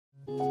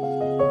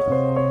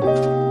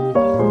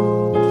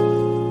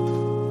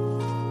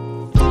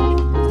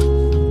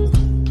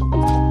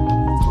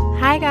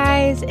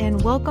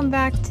and welcome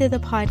back to the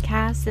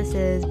podcast. This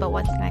is But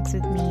What's Next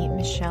with me,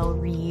 Michelle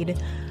Reed.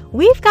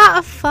 We've got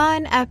a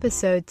fun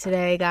episode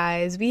today,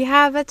 guys. We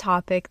have a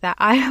topic that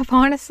I have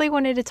honestly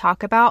wanted to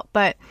talk about,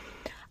 but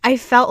I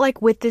felt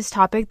like with this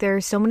topic, there are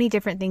so many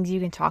different things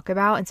you can talk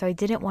about, and so I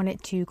didn't want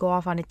it to go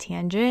off on a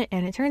tangent,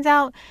 and it turns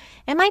out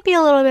it might be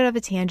a little bit of a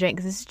tangent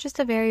because this is just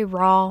a very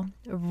raw,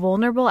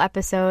 vulnerable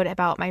episode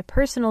about my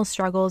personal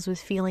struggles with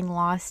feeling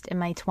lost in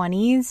my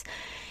 20s,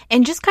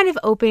 and just kind of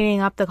opening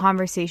up the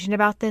conversation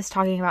about this,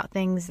 talking about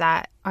things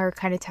that are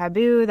kind of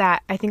taboo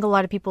that I think a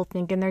lot of people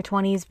think in their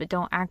 20s but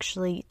don't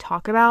actually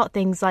talk about,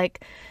 things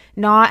like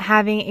not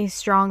having a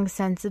strong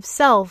sense of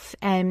self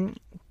and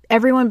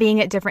everyone being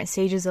at different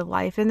stages of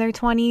life in their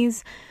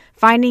 20s,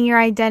 finding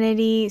your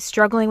identity,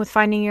 struggling with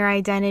finding your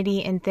identity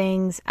in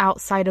things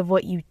outside of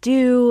what you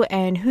do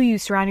and who you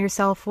surround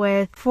yourself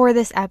with. For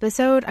this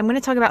episode, I'm going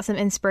to talk about some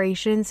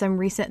inspiration, some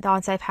recent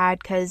thoughts I've had,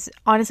 because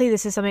honestly,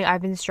 this is something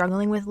I've been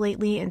struggling with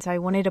lately, and so I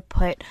wanted to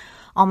put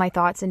all my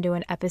thoughts into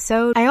an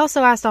episode. I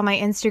also asked on my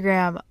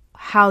Instagram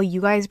how you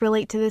guys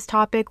relate to this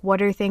topic.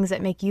 What are things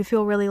that make you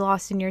feel really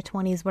lost in your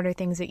 20s? What are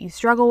things that you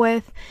struggle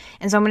with?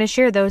 And so I'm going to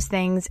share those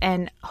things,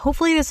 and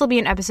hopefully this will be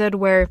an episode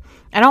where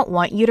I don't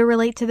want you to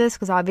relate to this,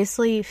 because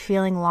obviously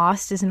feeling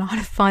lost is not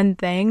a fun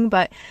thing,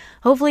 but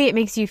hopefully it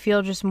makes you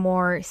feel just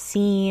more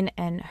seen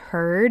and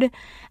heard.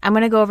 I'm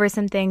going to go over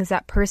some things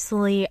that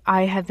personally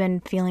I have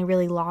been feeling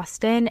really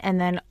lost in, and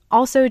then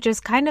also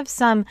just kind of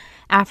some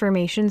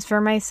affirmations for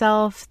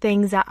myself,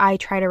 things that I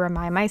try to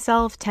remind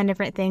myself, 10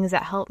 different things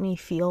that help me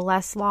feel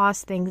less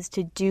lost, things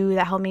to do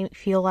that help me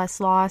feel less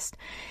lost.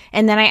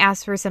 And then I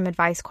asked for some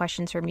advice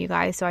questions from you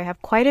guys. So I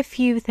have quite a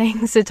few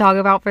things to talk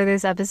about for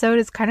this episode.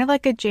 It's kind of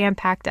like a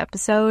jam-packed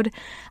episode.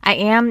 I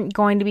am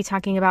going to be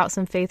talking about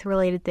some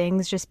faith-related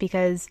things just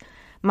because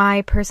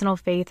my personal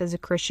faith as a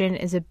Christian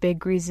is a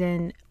big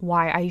reason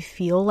why I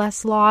feel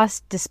less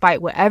lost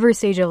despite whatever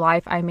stage of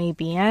life I may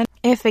be in.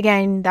 If,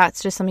 again,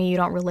 that's just something you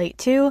don't relate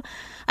to.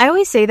 I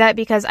always say that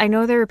because I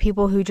know there are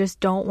people who just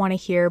don't want to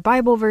hear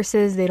Bible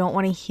verses. They don't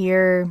want to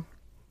hear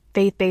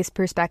faith-based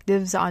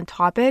perspectives on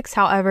topics.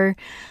 However,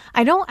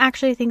 I don't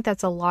actually think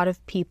that's a lot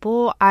of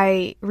people.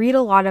 I read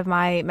a lot of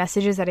my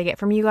messages that I get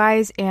from you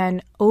guys,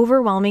 and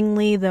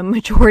overwhelmingly the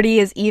majority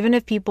is, even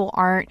if people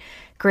aren't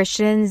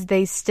Christians,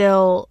 they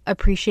still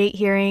appreciate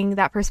hearing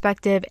that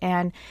perspective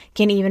and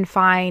can even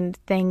find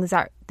things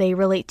that they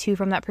relate to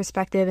from that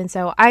perspective. And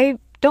so I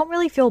don't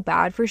really feel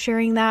bad for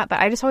sharing that, but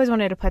I just always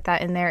wanted to put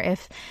that in there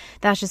if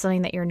that's just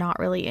something that you're not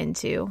really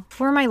into.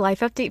 For my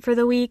life update for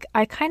the week,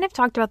 I kind of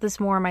talked about this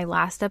more in my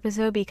last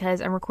episode because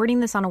I'm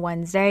recording this on a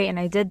Wednesday and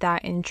I did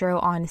that intro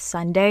on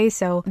Sunday,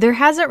 so there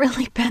hasn't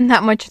really been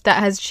that much that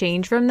has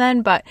changed from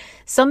then, but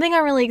something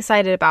I'm really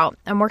excited about.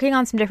 I'm working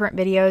on some different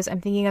videos,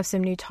 I'm thinking of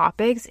some new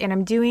topics, and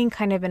I'm doing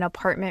kind of an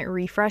apartment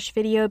refresh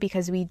video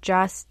because we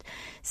just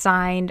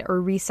signed or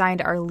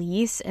re-signed our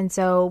lease, and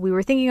so we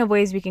were thinking of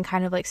ways we can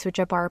kind of like switch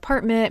up our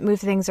apartment, move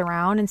things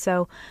around, and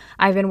so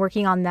I've been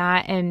working on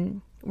that,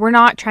 and we're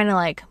not trying to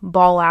like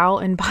ball out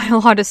and buy a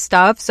lot of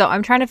stuff, so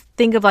I'm trying to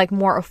think of like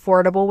more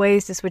affordable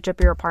ways to switch up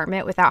your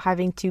apartment without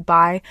having to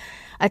buy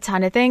a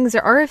ton of things.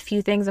 There are a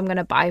few things I'm going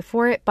to buy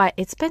for it, but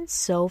it's been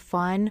so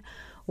fun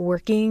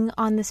working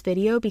on this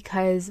video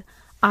because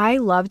I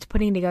loved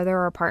putting together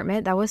our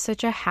apartment. That was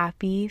such a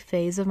happy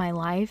phase of my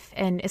life,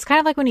 and it's kind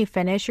of like when you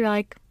finish, you're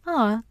like,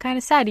 oh, kind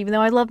of sad. Even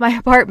though I love my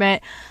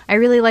apartment, I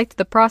really liked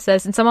the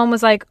process. And someone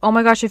was like, oh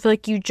my gosh, I feel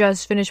like you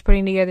just finished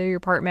putting together your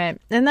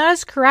apartment. And that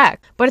is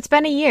correct. But it's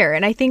been a year.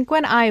 And I think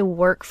when I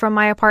work from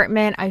my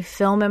apartment, I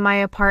film in my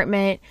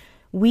apartment,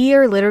 we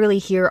are literally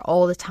here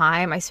all the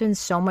time. I spend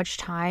so much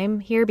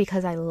time here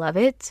because I love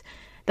it.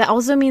 That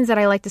also means that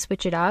I like to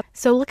switch it up.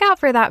 So look out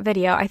for that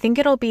video. I think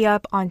it'll be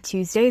up on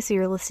Tuesday, so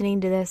you're listening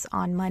to this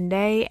on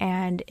Monday,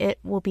 and it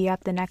will be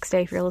up the next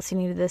day if you're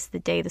listening to this the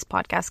day this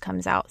podcast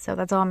comes out. So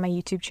that's on my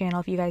YouTube channel.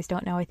 If you guys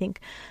don't know, I think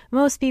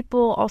most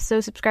people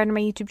also subscribe to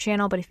my YouTube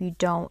channel, but if you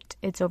don't,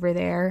 it's over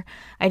there.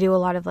 I do a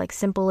lot of like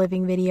simple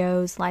living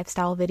videos,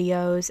 lifestyle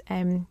videos,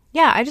 and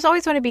yeah, I just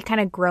always want to be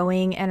kind of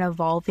growing and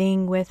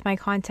evolving with my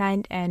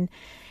content and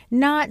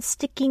not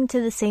sticking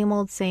to the same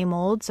old.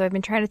 So I've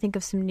been trying to think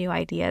of some new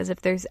ideas. If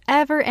there's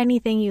ever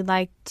anything you'd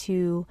like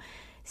to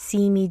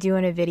see me do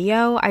in a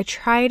video, I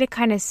try to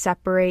kind of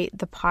separate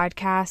the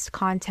podcast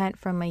content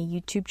from my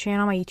YouTube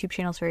channel. My YouTube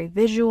channel is very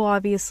visual,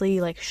 obviously,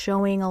 like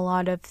showing a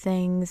lot of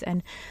things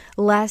and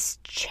less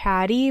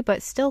chatty,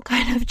 but still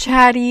kind of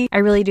chatty. I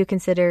really do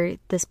consider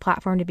this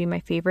platform to be my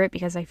favorite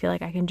because I feel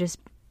like I can just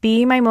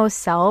be my most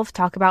self,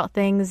 talk about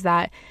things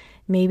that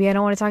maybe I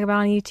don't want to talk about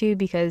on YouTube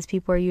because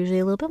people are usually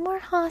a little bit more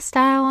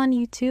hostile on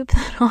YouTube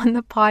than on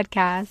the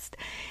podcast.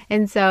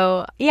 And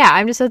so, yeah,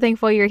 I'm just so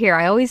thankful you're here.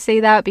 I always say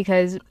that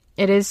because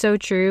it is so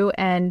true,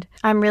 and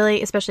I'm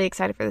really especially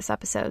excited for this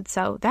episode.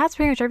 So that's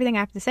pretty much everything I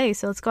have to say.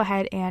 So let's go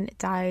ahead and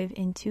dive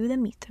into the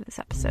meat of this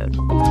episode.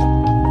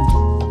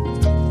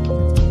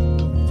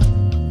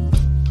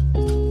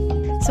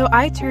 So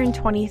I turned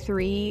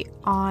 23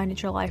 on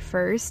July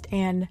 1st,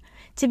 and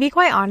to be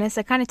quite honest,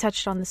 I kind of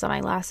touched on this on my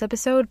last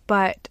episode,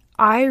 but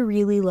I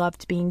really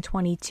loved being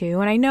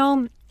 22. And I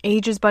know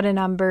age is but a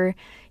number.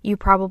 You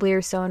probably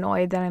are so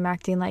annoyed that I'm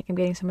acting like I'm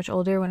getting so much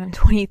older when I'm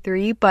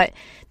 23, but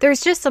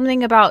there's just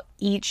something about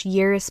each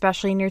year,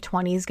 especially in your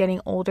 20s,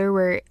 getting older,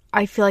 where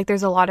I feel like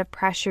there's a lot of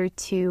pressure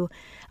to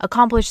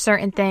accomplish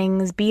certain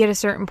things, be at a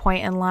certain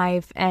point in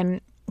life. And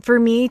for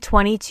me,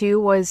 22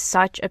 was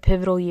such a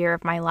pivotal year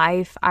of my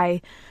life.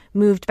 I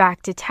moved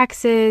back to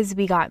Texas,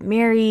 we got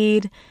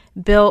married,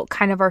 built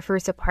kind of our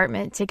first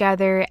apartment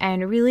together,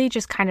 and really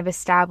just kind of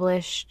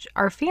established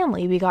our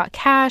family. We got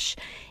cash.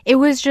 It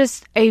was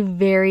just a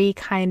very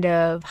kind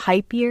of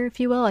hype year, if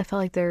you will. I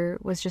felt like there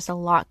was just a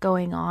lot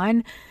going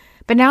on.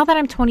 But now that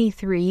I'm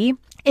 23,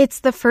 it's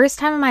the first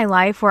time in my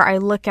life where I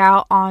look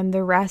out on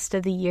the rest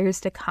of the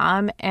years to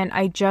come and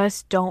I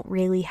just don't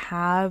really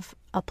have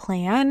a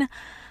plan.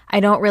 I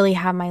don't really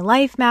have my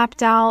life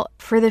mapped out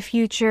for the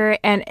future.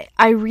 And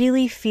I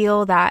really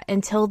feel that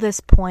until this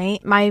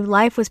point, my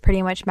life was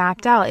pretty much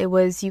mapped out. It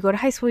was you go to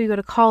high school, you go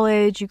to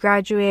college, you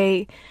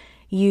graduate,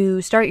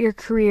 you start your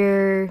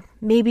career,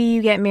 maybe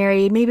you get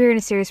married, maybe you're in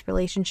a serious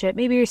relationship,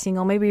 maybe you're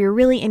single, maybe you're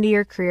really into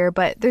your career,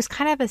 but there's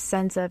kind of a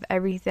sense of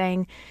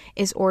everything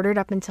is ordered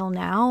up until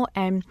now.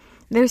 And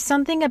there's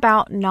something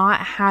about not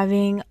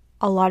having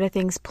a lot of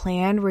things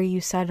planned where you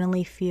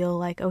suddenly feel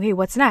like, okay,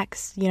 what's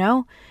next? You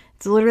know?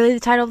 It's literally the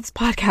title of this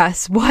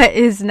podcast, What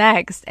is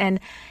Next? And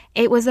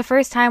it was the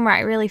first time where I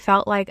really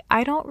felt like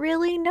I don't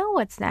really know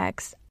what's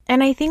next.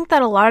 And I think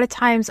that a lot of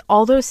times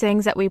all those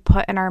things that we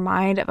put in our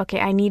mind of, okay,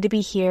 I need to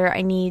be here,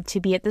 I need to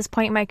be at this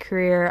point in my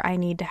career, I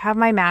need to have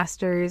my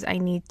master's, I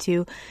need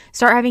to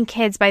start having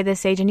kids by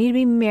this age, I need to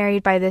be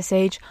married by this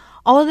age.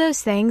 All of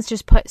those things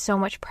just put so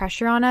much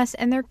pressure on us,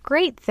 and they're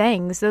great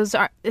things.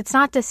 It's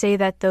not to say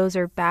that those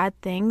are bad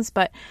things,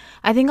 but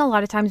I think a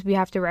lot of times we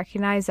have to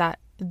recognize that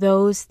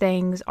those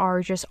things are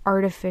just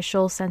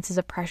artificial senses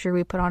of pressure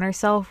we put on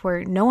ourselves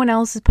where no one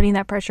else is putting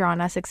that pressure on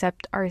us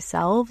except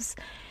ourselves.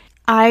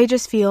 I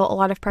just feel a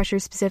lot of pressure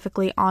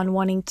specifically on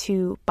wanting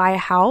to buy a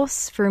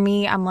house. For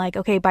me, I'm like,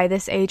 okay, by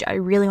this age, I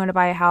really want to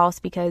buy a house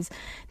because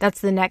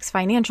that's the next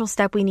financial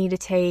step we need to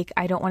take.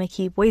 I don't want to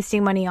keep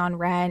wasting money on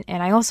rent.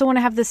 And I also want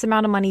to have this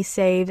amount of money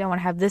saved. I want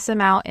to have this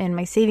amount in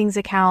my savings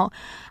account.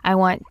 I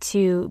want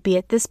to be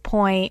at this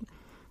point.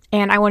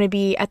 And I want to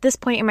be at this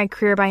point in my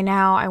career by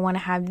now. I want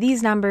to have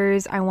these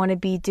numbers. I want to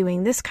be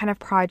doing this kind of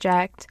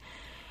project.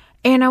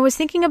 And I was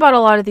thinking about a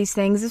lot of these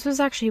things. This was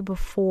actually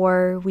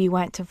before we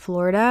went to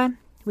Florida.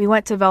 We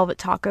went to Velvet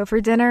Taco for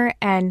dinner,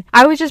 and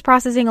I was just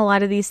processing a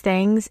lot of these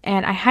things,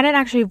 and I hadn't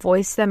actually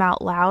voiced them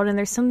out loud. And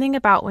there's something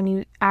about when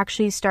you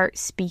actually start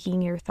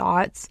speaking your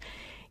thoughts,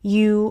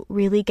 you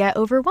really get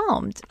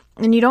overwhelmed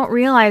and you don't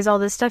realize all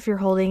this stuff you're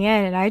holding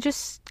in. And I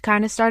just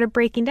kind of started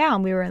breaking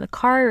down. We were in the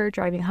car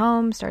driving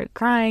home, started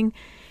crying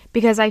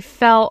because I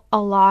felt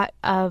a lot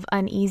of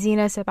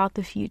uneasiness about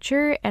the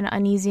future and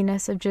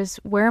uneasiness of just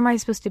where am I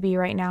supposed to be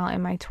right now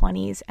in my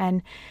 20s.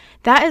 And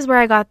that is where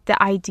I got the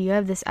idea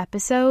of this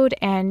episode.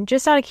 And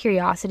just out of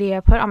curiosity, I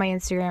put on my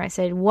Instagram, I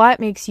said, what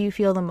makes you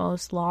feel the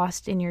most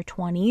lost in your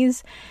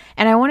 20s?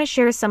 And I want to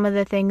share some of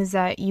the things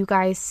that you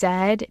guys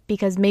said,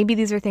 because maybe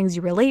these are things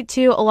you relate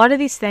to. A lot of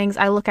these things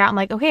I look at, I'm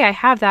like, okay, I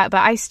have that,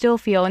 but I still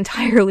feel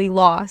entirely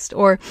lost.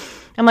 Or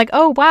I'm like,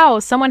 oh, wow,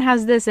 someone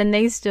has this and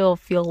they still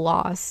feel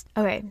lost.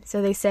 Okay,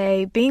 so they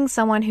say being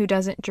someone who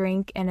doesn't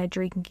drink in a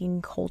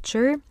drinking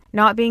culture,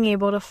 not being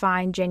able to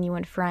find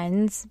genuine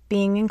friends,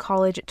 being in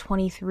college at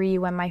 23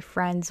 when my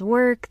friends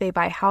work, they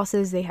buy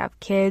houses, they have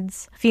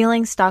kids,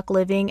 feeling stuck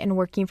living and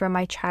working from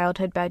my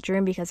childhood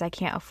bedroom because I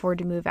can't afford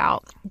to move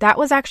out. That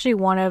was actually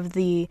one of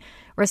the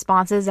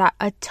responses that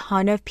a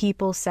ton of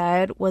people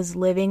said, was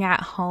living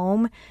at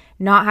home,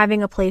 not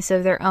having a place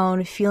of their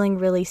own, feeling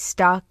really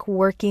stuck,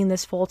 working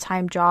this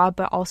full-time job,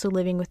 but also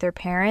living with their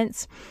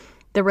parents,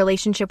 the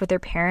relationship with their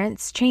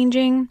parents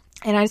changing.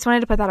 And I just wanted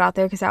to put that out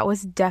there because that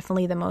was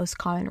definitely the most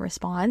common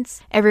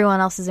response. Everyone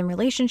else is in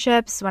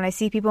relationships. When I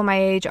see people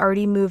my age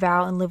already move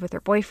out and live with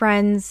their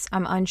boyfriends,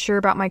 I'm unsure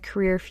about my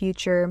career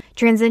future,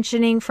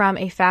 transitioning from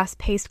a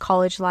fast-paced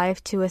college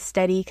life to a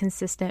steady,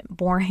 consistent,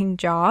 boring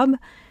job,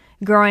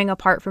 growing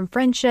apart from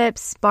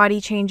friendships,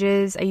 body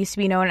changes. I used to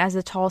be known as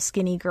a tall,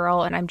 skinny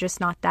girl, and I'm just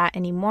not that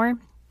anymore.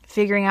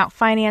 Figuring out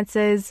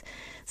finances.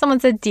 Someone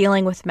said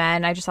dealing with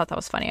men. I just thought that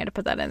was funny. I had to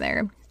put that in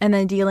there. And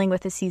then dealing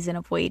with a season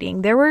of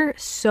waiting. There were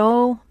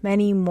so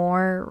many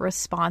more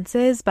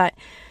responses, but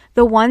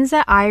the ones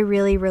that I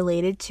really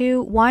related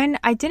to, one,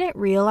 I didn't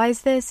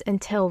realize this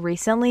until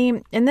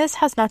recently, and this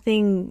has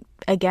nothing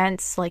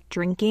against like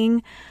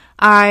drinking.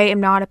 I am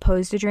not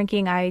opposed to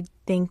drinking. I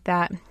think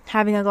that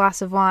having a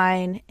glass of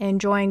wine,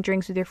 enjoying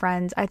drinks with your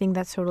friends, I think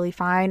that's totally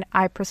fine.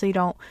 I personally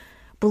don't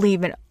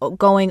believe in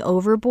going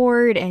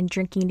overboard and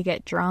drinking to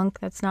get drunk.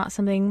 That's not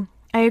something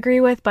I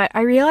agree with, but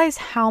I realize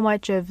how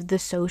much of the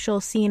social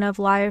scene of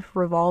life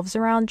revolves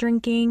around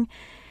drinking.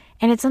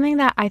 And it's something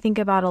that I think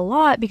about a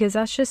lot because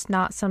that's just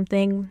not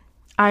something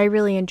I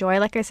really enjoy.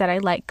 Like I said, I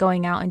like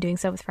going out and doing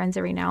stuff with friends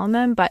every now and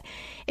then, but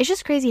it's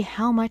just crazy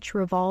how much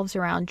revolves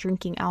around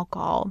drinking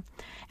alcohol.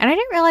 And I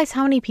didn't realize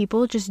how many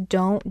people just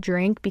don't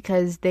drink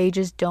because they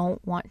just don't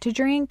want to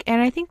drink.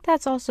 And I think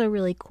that's also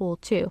really cool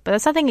too. But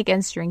that's nothing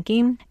against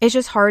drinking. It's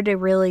just hard to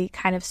really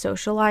kind of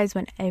socialize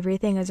when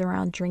everything is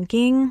around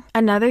drinking.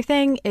 Another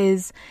thing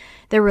is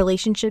the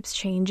relationships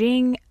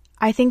changing.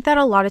 I think that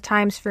a lot of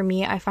times for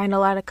me, I find a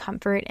lot of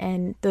comfort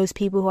in those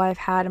people who I've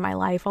had in my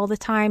life all the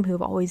time,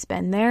 who've always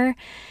been there.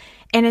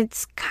 And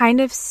it's kind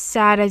of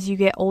sad as you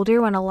get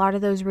older when a lot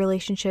of those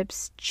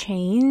relationships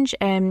change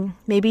and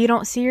maybe you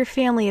don't see your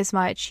family as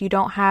much. You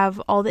don't have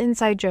all the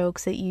inside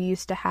jokes that you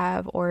used to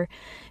have, or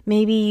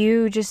maybe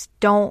you just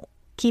don't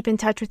keep in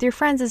touch with your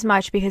friends as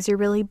much because you're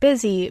really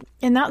busy.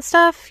 And that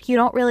stuff, you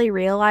don't really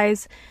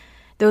realize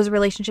those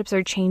relationships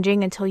are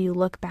changing until you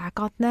look back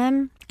on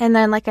them. And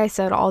then, like I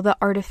said, all the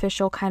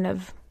artificial kind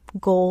of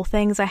goal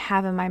things I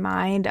have in my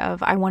mind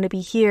of I want to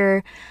be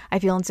here, I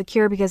feel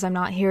insecure because I'm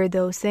not here,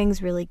 those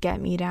things really get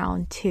me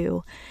down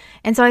too.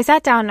 And so I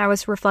sat down and I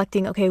was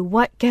reflecting, okay,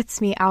 what gets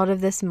me out of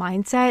this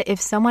mindset?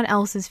 If someone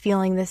else is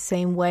feeling the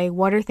same way,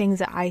 what are things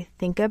that I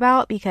think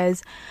about?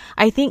 Because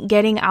I think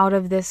getting out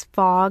of this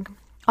fog,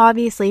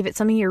 obviously, if it's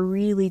something you're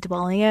really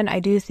dwelling in,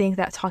 I do think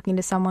that talking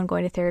to someone,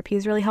 going to therapy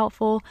is really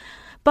helpful.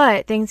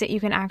 But things that you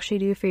can actually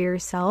do for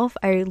yourself,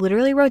 I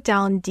literally wrote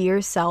down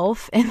dear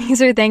self, and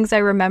these are things I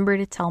remember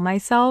to tell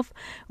myself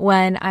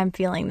when I'm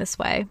feeling this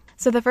way.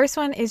 So the first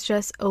one is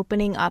just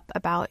opening up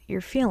about your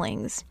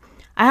feelings.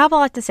 I have a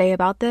lot to say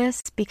about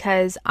this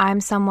because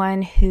I'm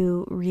someone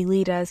who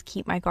really does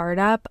keep my guard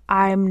up.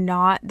 I'm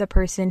not the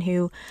person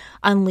who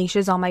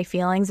unleashes all my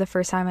feelings the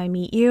first time I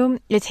meet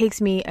you. It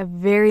takes me a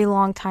very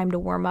long time to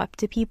warm up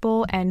to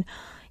people, and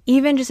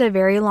even just a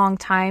very long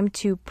time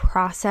to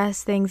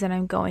process things that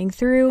I'm going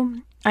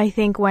through. I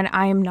think when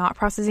I am not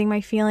processing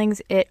my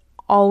feelings, it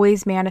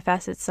always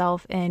manifests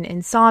itself in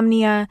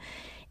insomnia,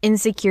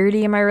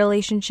 insecurity in my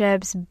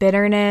relationships,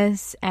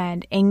 bitterness,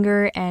 and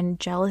anger and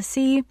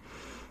jealousy.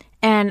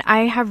 And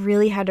I have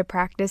really had to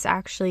practice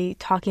actually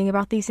talking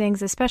about these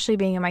things, especially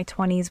being in my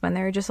 20s when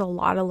there are just a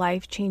lot of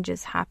life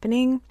changes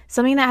happening.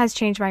 Something that has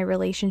changed my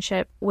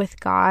relationship with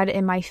God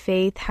and my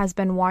faith has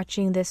been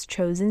watching this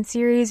Chosen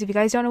series. If you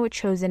guys don't know what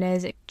Chosen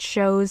is, it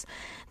shows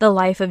the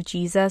life of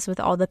Jesus with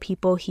all the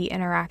people he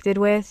interacted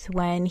with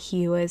when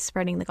he was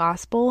spreading the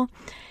gospel.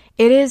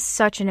 It is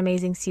such an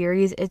amazing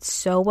series. It's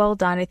so well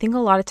done. I think a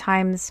lot of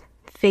times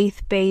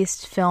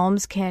faith-based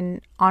films can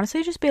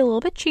honestly just be a little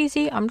bit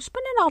cheesy. I'm just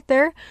putting it out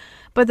there.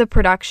 But the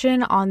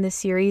production on this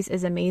series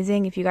is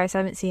amazing. If you guys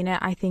haven't seen it,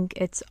 I think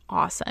it's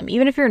awesome.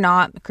 Even if you're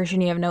not a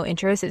Christian, you have no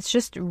interest, it's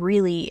just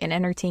really an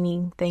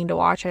entertaining thing to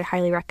watch. I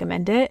highly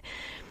recommend it.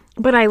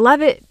 But I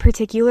love it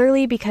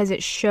particularly because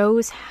it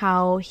shows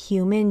how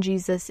human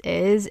Jesus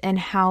is and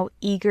how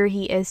eager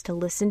he is to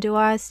listen to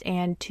us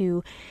and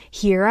to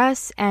hear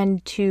us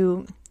and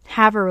to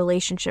have a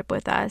relationship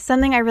with us.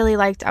 Something I really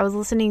liked, I was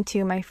listening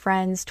to my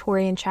friends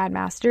Tori and Chad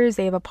Masters.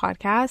 They have a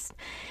podcast,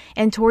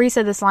 and Tori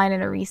said this line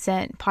in a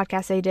recent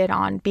podcast they did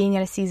on being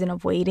in a season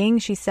of waiting.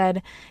 She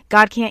said,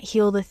 God can't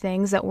heal the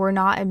things that we're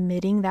not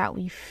admitting that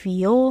we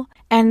feel.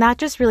 And that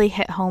just really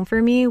hit home for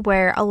me,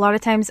 where a lot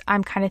of times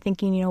I'm kind of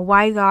thinking,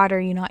 why God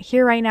are you not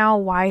here right now?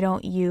 Why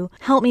don't you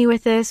help me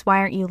with this? Why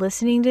aren't you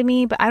listening to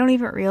me? But I don't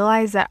even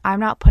realize that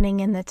I'm not putting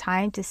in the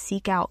time to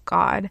seek out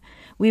God.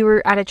 We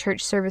were at a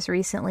church service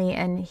recently,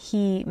 and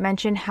he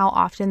mentioned how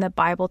often the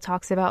Bible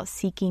talks about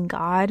seeking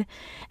God.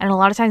 And a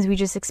lot of times we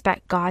just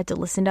expect God to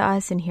listen to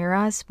us and hear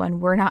us when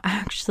we're not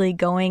actually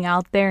going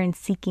out there and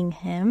seeking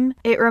him.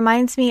 It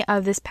reminds me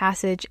of this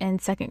passage in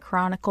 2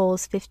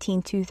 Chronicles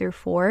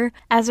 15:2-4.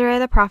 Ezra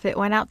the prophet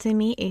went out to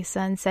meet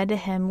Asa and said to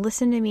him,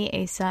 "Listen to me,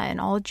 Asa,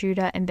 and all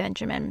Judah and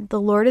Benjamin. The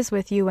Lord is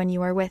with you when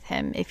you are with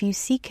him. If you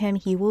seek him,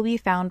 he will be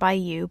found by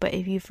you, but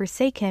if you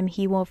forsake him,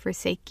 he will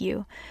forsake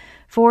you.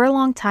 For a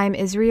long time,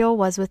 Israel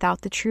was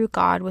without the true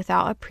God,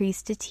 without a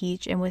priest to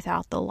teach, and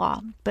without the law.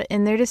 But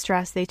in their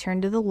distress, they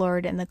turned to the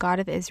Lord and the God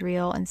of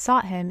Israel and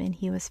sought him, and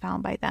he was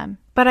found by them."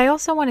 But I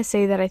also want to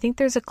say that I think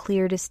there's a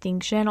clear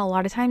distinction. A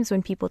lot of times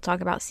when people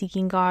talk about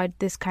seeking God,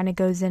 this kind of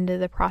goes into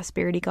the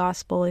prosperity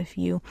gospel. If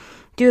you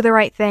do the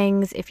right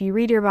things, if you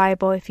read your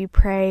Bible, if you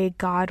pray,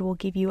 God will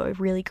give you a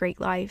really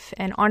great life.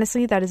 And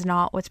honestly, that is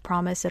not what's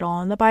promised at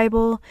all in the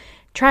Bible.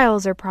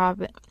 Trials are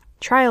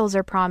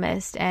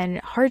promised and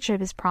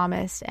hardship is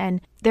promised,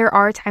 and there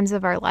are times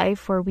of our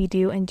life where we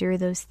do endure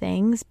those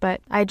things.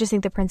 But I just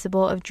think the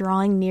principle of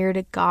drawing near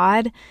to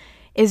God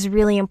is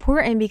really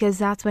important because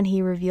that's when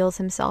he reveals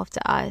himself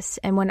to us.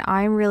 And when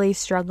I'm really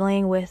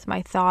struggling with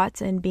my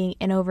thoughts and being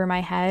in over my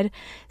head,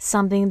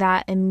 something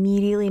that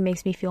immediately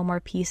makes me feel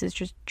more peace is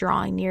just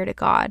drawing near to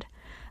God.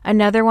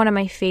 Another one of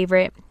my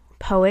favorite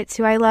poets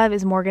who I love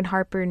is Morgan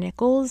Harper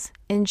Nichols,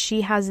 and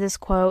she has this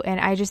quote,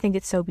 and I just think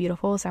it's so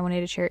beautiful, so I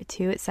wanted to share it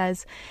too. It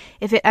says,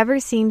 "If it ever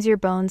seems your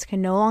bones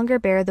can no longer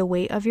bear the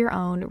weight of your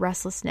own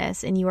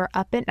restlessness, and you are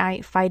up at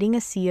night fighting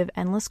a sea of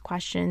endless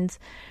questions,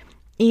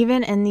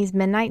 Even in these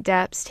midnight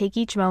depths, take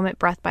each moment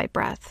breath by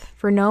breath.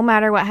 For no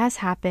matter what has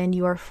happened,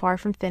 you are far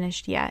from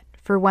finished yet.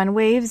 For when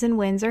waves and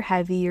winds are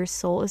heavy, your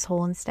soul is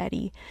whole and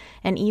steady.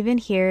 And even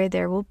here,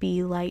 there will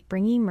be light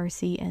bringing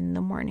mercy in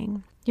the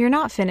morning. You're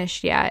not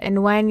finished yet.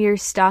 And when you're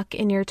stuck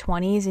in your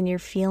 20s and you're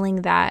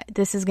feeling that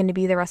this is going to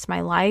be the rest of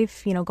my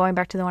life, going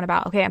back to the one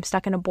about, okay, I'm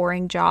stuck in a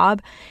boring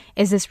job.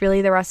 Is this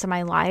really the rest of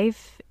my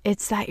life?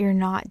 It's that you're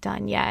not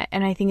done yet.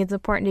 And I think it's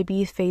important to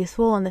be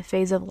faithful in the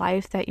phase of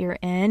life that you're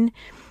in.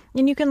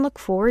 And you can look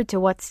forward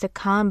to what's to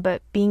come,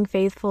 but being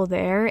faithful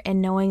there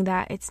and knowing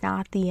that it's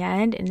not the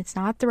end and it's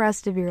not the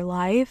rest of your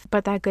life,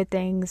 but that good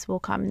things will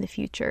come in the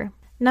future.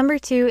 Number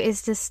 2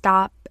 is to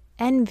stop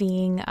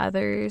envying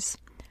others.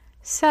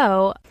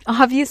 So,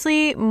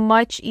 obviously,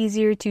 much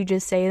easier to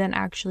just say than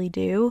actually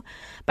do.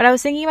 But I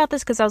was thinking about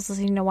this because I was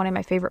listening to one of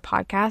my favorite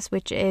podcasts,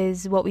 which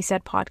is What We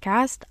Said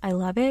podcast. I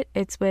love it.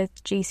 It's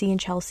with JC and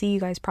Chelsea.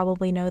 You guys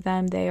probably know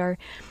them. They are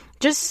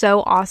just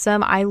so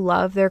awesome. I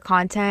love their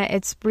content.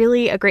 It's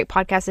really a great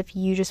podcast if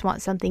you just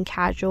want something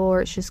casual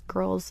or it's just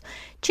girls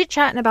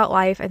chit-chatting about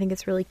life. I think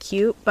it's really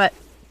cute. But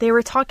they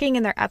were talking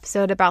in their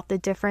episode about the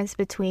difference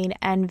between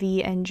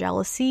envy and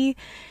jealousy.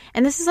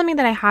 And this is something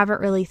that I haven't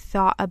really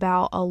thought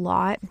about a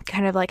lot,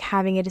 kind of like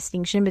having a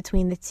distinction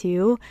between the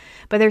two.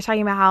 But they're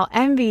talking about how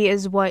envy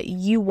is what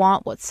you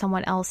want, what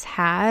someone else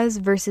has,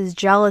 versus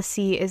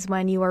jealousy is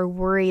when you are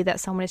worried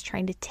that someone is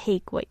trying to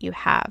take what you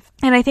have.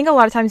 And I think a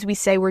lot of times we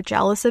say we're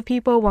jealous of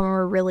people when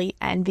we're really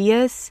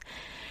envious.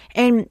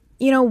 And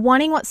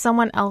wanting what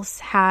someone else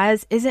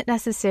has isn't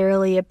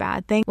necessarily a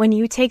bad thing. When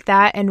you take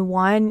that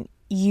and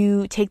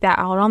you take that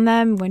out on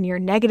them, when you're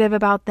negative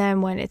about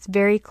them, when it's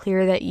very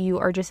clear that you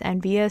are just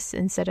envious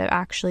instead of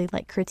actually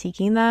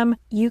critiquing them,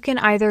 you can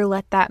either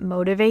let that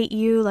motivate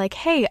you, like,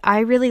 hey, I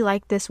really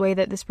like this way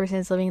that this person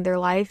is living their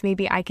life.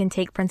 Maybe I can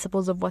take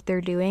principles of what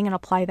they're doing and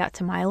apply that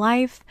to my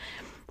life.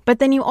 But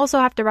then you also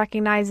have to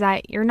recognize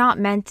that you're not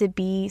meant to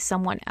be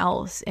someone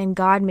else, and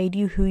God made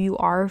you who you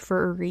are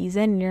for a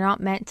reason. You're not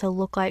meant to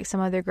look like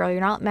some other girl. You're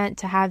not meant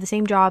to have the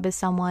same job as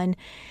someone.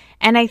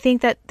 And I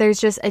think that there's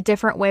just a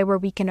different way where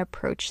we can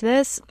approach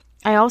this.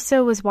 I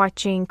also was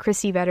watching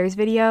Christy Vetter's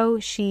video.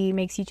 She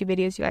makes YouTube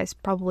videos. You guys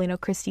probably know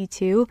Christy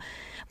too.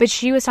 But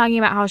she was talking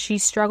about how she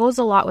struggles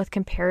a lot with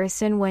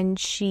comparison when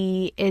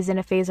she is in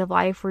a phase of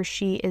life where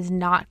she is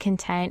not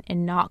content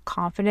and not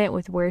confident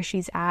with where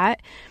she's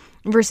at,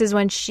 versus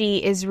when she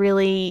is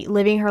really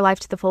living her life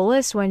to the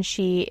fullest, when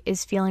she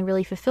is feeling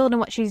really fulfilled in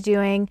what she's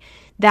doing.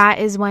 That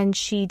is when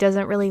she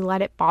doesn't really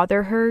let it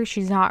bother her.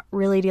 She's not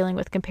really dealing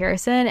with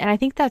comparison. And I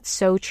think that's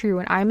so true.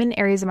 When I'm in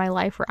areas of my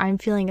life where I'm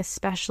feeling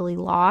especially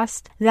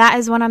lost, that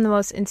is when I'm the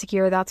most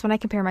insecure. That's when I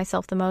compare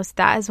myself the most.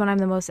 That is when I'm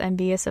the most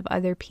envious of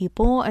other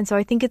people. And so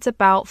I think it's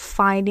about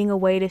finding a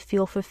way to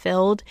feel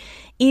fulfilled,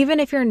 even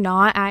if you're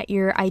not at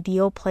your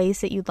ideal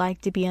place that you'd like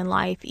to be in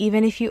life,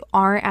 even if you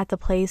aren't at the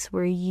place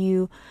where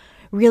you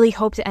really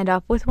hope to end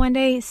up with one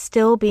day,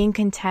 still being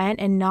content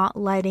and not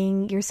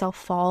letting yourself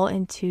fall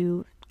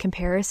into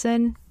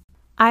comparison.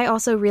 I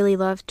also really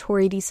love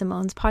Tori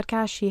DeSimone's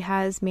podcast. She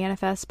has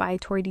Manifest by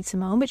Tori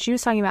DeSimone, but she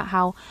was talking about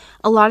how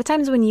a lot of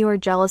times when you are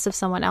jealous of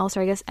someone else,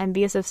 or I guess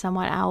envious of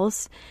someone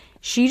else,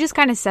 she just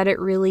kind of said it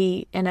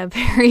really in a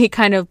very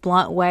kind of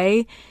blunt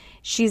way.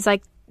 She's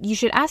like, you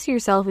should ask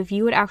yourself if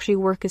you would actually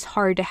work as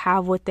hard to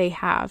have what they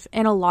have.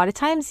 And a lot of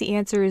times the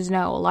answer is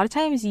no. A lot of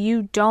times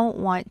you don't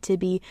want to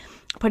be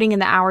putting in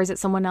the hours that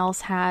someone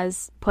else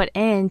has put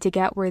in to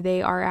get where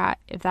they are at,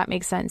 if that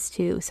makes sense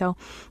too. So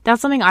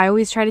that's something I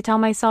always try to tell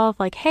myself,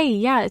 like, hey,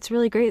 yeah, it's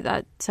really great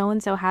that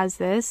so-and-so has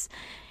this.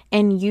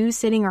 And you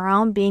sitting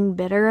around being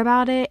bitter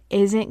about it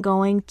isn't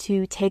going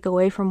to take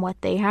away from what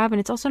they have.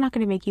 And it's also not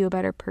going to make you a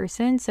better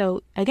person.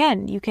 So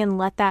again, you can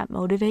let that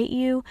motivate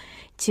you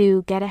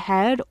to get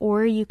ahead,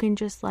 or you can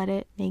just let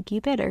it make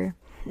you bitter.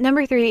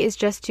 Number 3 is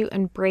just to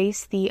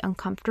embrace the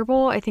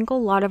uncomfortable. I think a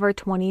lot of our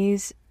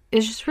 20s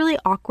is just really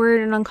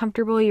awkward and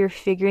uncomfortable. You're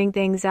figuring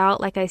things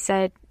out. Like I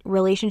said,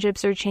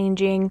 relationships are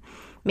changing.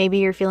 Maybe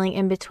you're feeling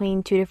in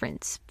between two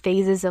different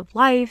phases of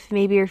life.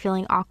 Maybe you're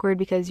feeling awkward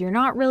because you're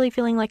not really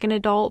feeling like an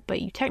adult,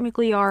 but you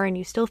technically are, and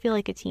you still feel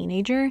like a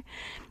teenager.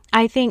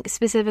 I think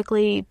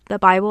specifically the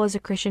Bible as a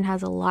Christian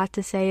has a lot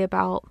to say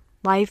about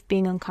life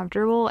being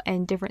uncomfortable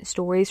and different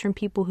stories from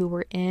people who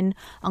were in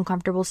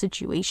uncomfortable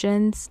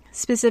situations.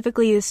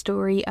 Specifically, the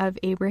story of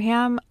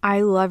Abraham.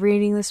 I love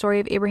reading the story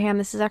of Abraham.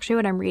 This is actually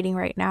what I'm reading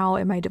right now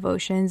in my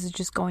devotions, is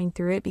just going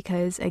through it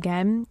because,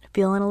 again,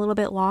 feeling a little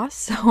bit lost.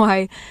 So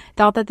I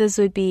thought that this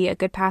would be a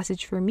good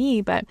passage for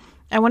me, but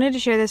I wanted to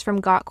share this from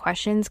Got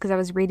Questions because I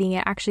was reading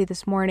it actually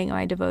this morning in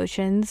my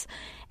devotions,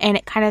 and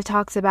it kind of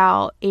talks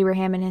about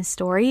Abraham and his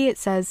story. It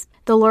says,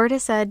 "The Lord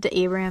has said to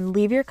Abraham,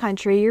 leave your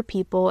country, your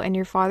people, and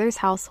your father's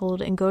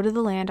household, and go to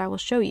the land I will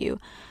show you.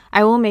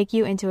 I will make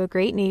you into a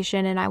great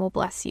nation, and I will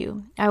bless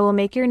you. I will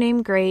make your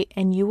name great,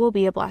 and you will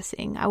be a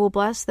blessing. I will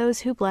bless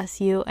those who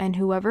bless you, and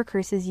whoever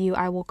curses you,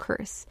 I will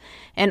curse.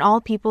 And all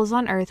peoples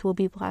on earth will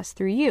be blessed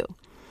through you."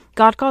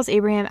 God calls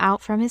Abraham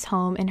out from his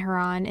home in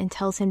Haran and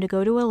tells him to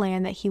go to a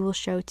land that he will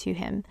show to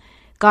him.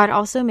 God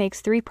also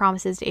makes 3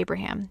 promises to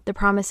Abraham: the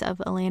promise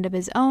of a land of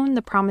his own,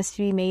 the promise to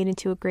be made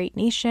into a great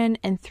nation,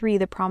 and 3,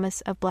 the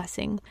promise of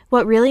blessing.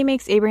 What really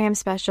makes Abraham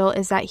special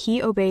is that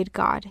he obeyed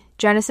God.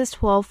 Genesis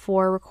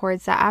 12:4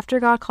 records that after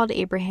God called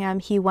Abraham,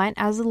 he went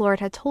as the Lord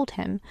had told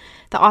him.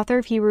 The author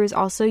of Hebrews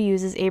also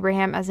uses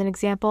Abraham as an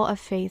example of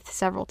faith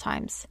several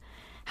times.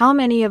 How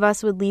many of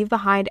us would leave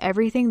behind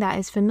everything that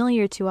is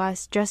familiar to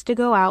us just to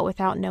go out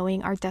without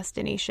knowing our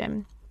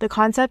destination? The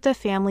concept of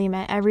family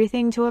meant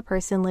everything to a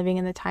person living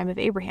in the time of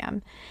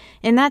Abraham.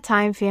 In that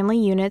time, family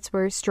units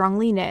were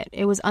strongly knit.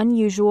 It was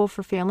unusual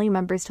for family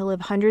members to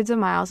live hundreds of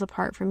miles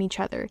apart from each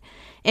other.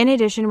 In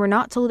addition, we're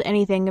not told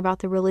anything about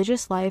the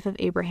religious life of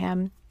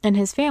Abraham and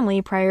his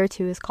family prior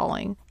to his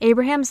calling.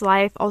 Abraham's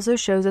life also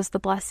shows us the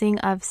blessing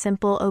of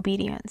simple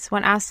obedience.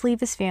 When asked to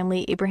leave his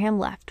family, Abraham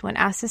left. When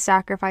asked to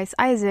sacrifice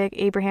Isaac,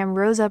 Abraham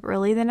rose up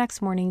early the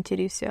next morning to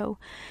do so.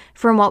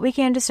 From what we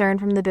can discern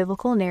from the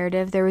biblical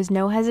narrative, there was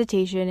no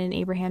hesitation in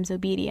Abraham's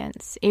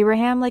obedience.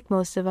 Abraham, like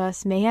most of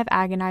us, may have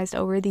agonized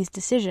over these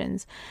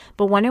decisions,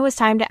 but when it was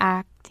time to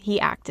act, he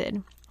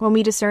acted. When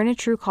we discern a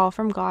true call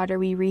from God or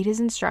we read his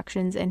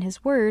instructions in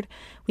his word,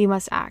 we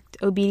must act.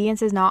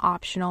 Obedience is not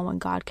optional when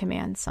God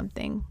commands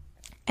something.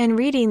 And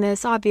reading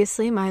this,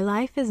 obviously, my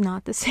life is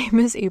not the same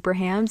as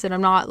Abraham's, and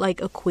I'm not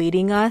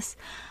equating us.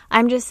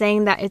 I'm just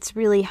saying that it's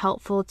really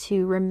helpful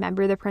to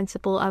remember the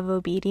principle of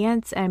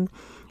obedience. And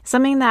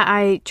something that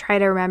I try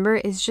to remember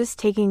is just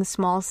taking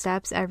small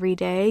steps every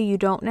day. You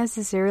don't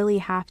necessarily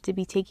have to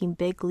be taking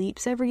big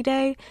leaps every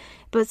day,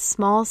 but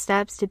small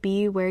steps to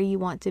be where you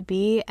want to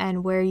be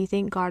and where you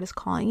think God is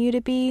calling you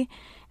to be.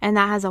 And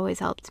that has always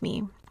helped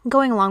me.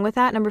 Going along with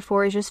that, number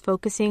 4 is just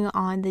focusing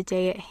on the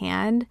day at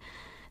hand.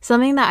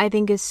 Something that I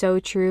think is so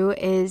true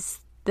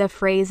is the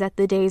phrase that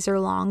the days are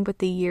long, but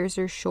the years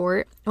are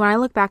short. When I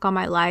look back on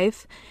my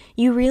life,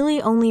 you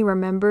really only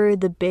remember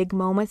the big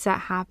moments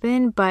that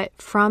happen, but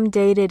from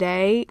day to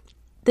day,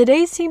 the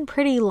days seem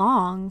pretty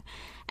long.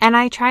 And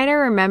I try to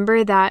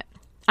remember that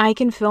I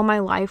can fill my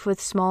life with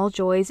small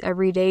joys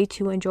every day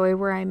to enjoy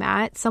where I'm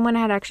at. Someone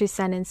had actually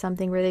sent in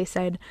something where they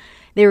said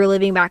they were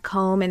living back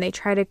home and they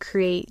try to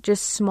create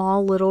just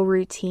small little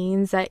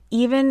routines that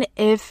even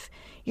if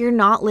you're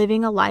not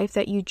living a life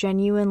that you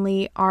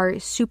genuinely are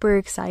super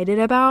excited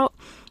about,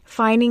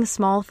 finding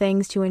small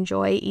things to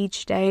enjoy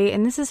each day.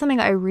 And this is something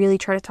I really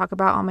try to talk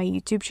about on my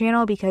YouTube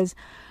channel because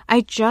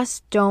I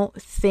just don't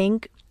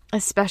think,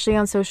 especially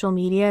on social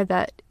media,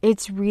 that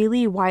it's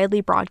really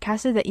widely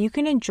broadcasted that you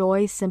can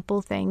enjoy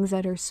simple things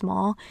that are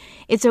small.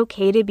 It's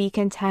okay to be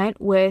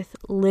content with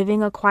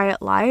living a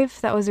quiet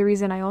life. That was the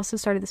reason I also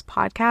started this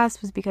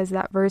podcast, was because of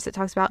that verse that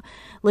talks about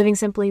living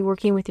simply,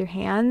 working with your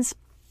hands.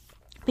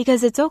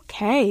 Because it's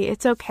okay.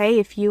 It's okay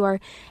if you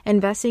are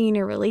investing in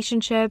your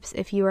relationships,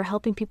 if you are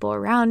helping people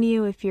around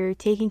you, if you're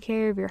taking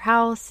care of your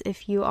house,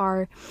 if you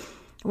are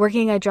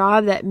working a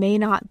job that may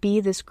not be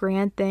this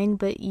grand thing,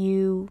 but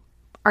you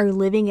are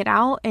living it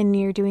out and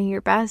you're doing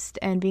your best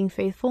and being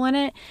faithful in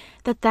it,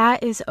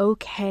 that is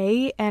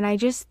okay. And I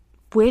just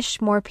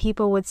wish more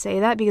people would say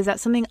that, because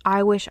that's something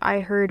I wish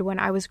I heard when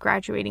I was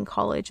graduating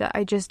college that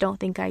I just don't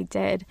think I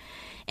did.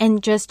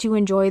 And just to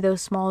enjoy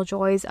those small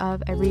joys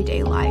of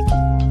everyday life.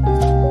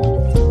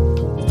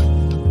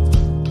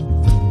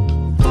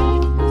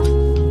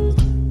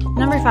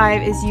 Number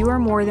 5 is you are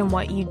more than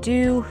what you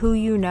do, who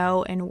you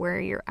know, and where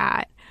you're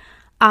at.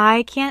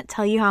 I can't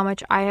tell you how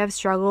much I have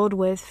struggled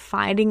with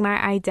finding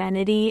my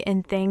identity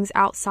in things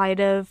outside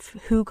of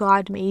who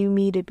God made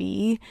me to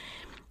be.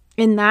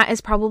 And that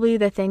is probably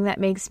the thing that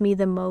makes me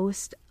the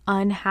most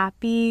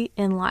unhappy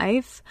in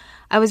life.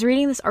 I was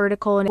reading this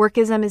article, and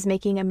workism is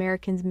making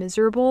Americans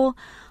miserable.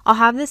 I'll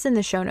have this in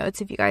the show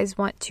notes if you guys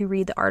want to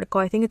read the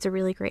article. I think it's a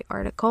really great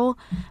article,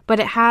 but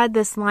it had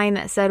this line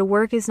that said,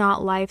 work is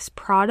not life's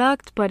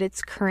product, but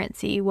its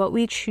currency. What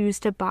we choose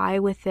to buy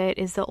with it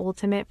is the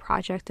ultimate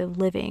project of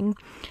living.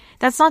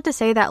 That's not to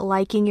say that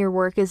liking your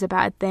work is a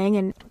bad thing,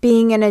 and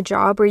being in a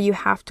job where you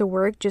have to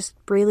work just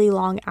really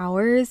long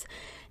hours,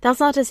 that's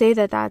not to say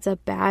that that's a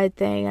bad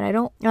thing,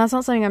 and that's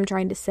not something I'm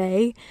trying to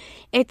say.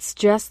 It's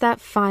just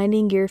that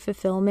finding your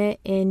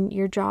fulfillment in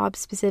your job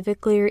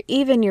specifically, or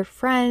even your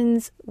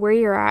friends, where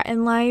you're at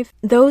in life,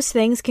 those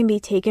things can be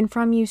taken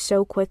from you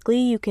so quickly.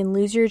 You can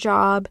lose your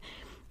job.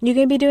 You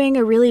can be doing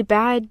a really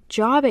bad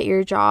job at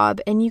your job,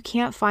 and you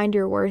can't find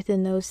your worth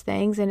in those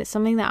things, and it's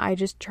something that I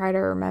just try to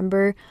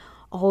remember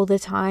all the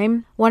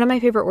time. One of my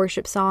favorite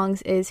worship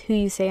songs is Who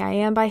You Say I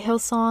Am by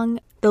Hillsong.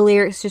 The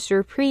lyrics just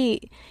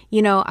repeat,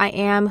 I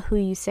am who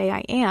you say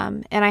I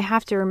am. And I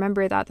have to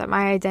remember that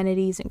my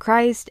identity is in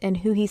Christ and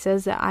who he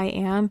says that I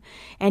am,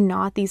 and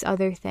not these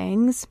other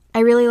things. I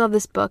really love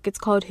this book. It's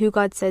called Who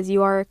God Says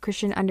You Are, A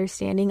Christian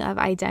Understanding of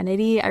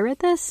Identity. I read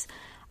this,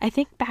 I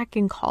think, back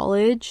in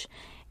college.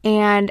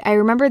 And I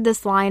remembered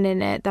this line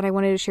in it that I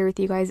wanted to share with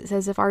you guys. It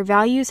says, if our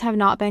values have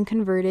not been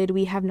converted,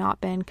 we have not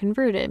been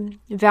converted.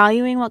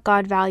 Valuing what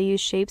God values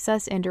shapes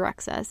us and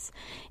directs us.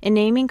 In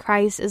naming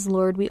Christ as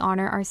Lord, we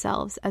honor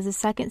ourselves. As a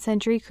 2nd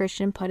century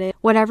Christian put it,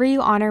 whatever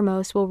you honor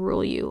most will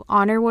rule you.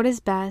 Honor what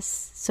is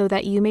best so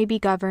that you may be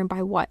governed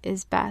by what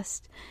is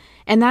best.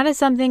 And that is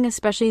something,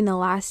 especially in the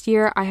last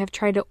year, I have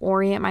tried to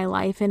orient my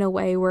life in a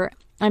way where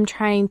I'm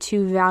trying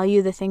to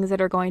value the things that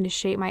are going to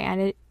shape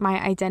my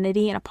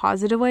identity in a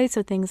positive way.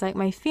 So things like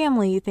my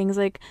family, things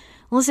like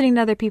listening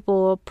to other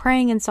people,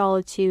 praying in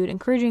solitude,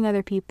 encouraging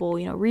other people,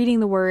 reading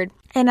the word.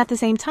 And at the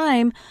same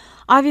time,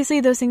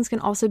 obviously those things can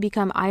also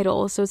become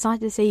idols. So it's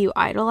not to say you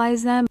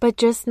idolize them, but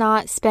just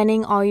not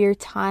spending all your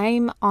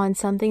time on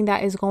something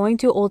that is going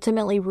to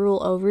ultimately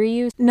rule over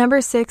you. Number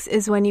 6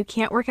 is when you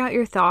can't work out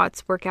your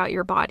thoughts, work out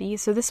your body.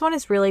 So this one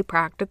is really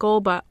practical,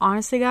 but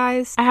honestly,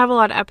 guys, I have a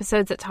lot of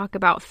episodes that talk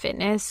about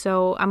fitness,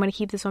 so I'm going to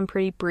keep this one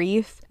pretty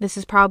brief. This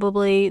is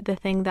probably the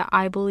thing that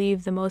I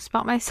believe the most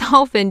about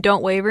myself and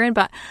don't waver in,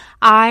 but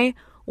I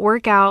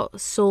work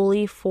out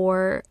solely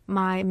for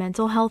my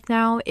mental health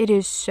now. It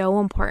is so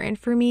important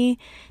for me.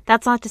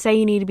 That's not to say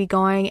you need to be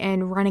going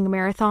and running a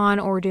marathon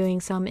or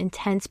doing some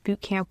intense boot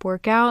camp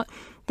workout.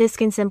 This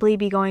can simply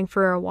be going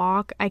for a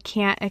walk. I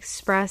can't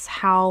express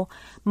how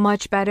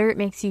much better it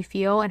makes you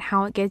feel and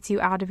how it gets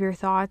you out of your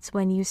thoughts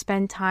when you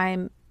spend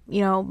time,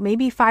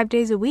 maybe 5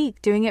 days a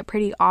week, doing it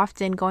pretty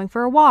often, going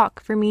for a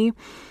walk. For me,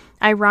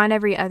 I run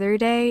every other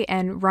day,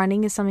 and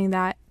running is something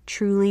that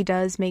truly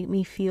does make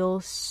me feel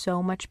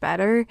so much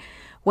better.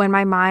 When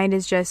my mind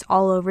is just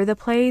all over the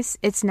place,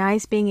 it's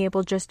nice being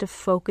able just to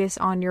focus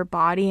on your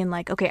body and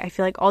okay, I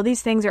feel like all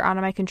these things are out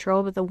of my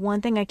control, but the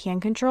one thing I can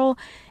control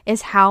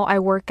is how I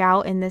work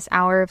out in this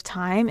hour of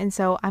time. And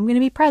so I'm going to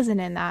be present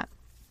in that.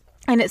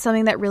 And it's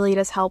something that really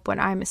does help when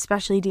I'm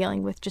especially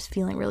dealing with just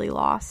feeling really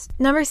lost.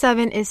 Number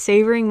 7 is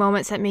savoring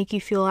moments that make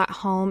you feel at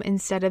home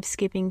instead of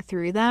skipping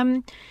through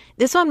them.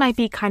 This one might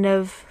be kind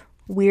of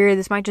weird.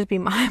 This might just be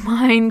my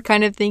mind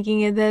kind of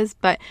thinking of this,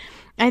 but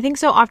I think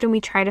so often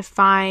we try to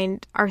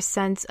find our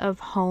sense of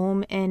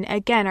home in,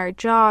 again, our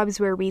jobs,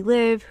 where we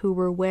live, who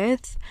we're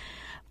with.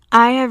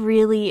 I have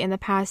really, in the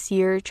past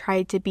year,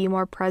 tried to be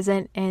more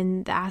present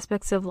in the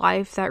aspects of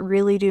life that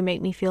really do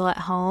make me feel at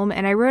home.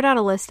 And I wrote out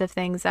a list of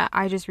things that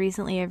I just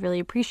recently have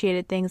really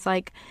appreciated. Things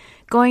like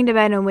going to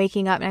bed and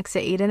waking up next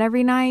to Aiden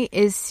every night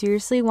is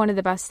seriously one of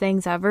the best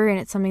things ever. And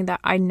it's something that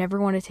I never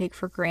want to take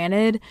for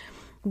granted.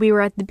 We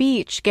were at the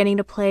beach, getting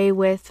to play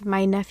with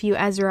my nephew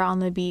Ezra on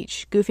the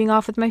beach, goofing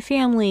off with my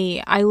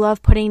family. I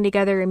love putting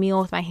together a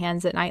meal with my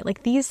hands at night.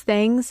 These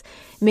things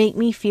make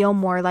me feel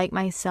more like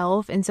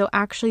myself. And so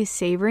actually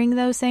savoring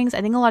those things,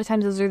 I think a lot of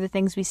times those are the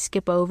things we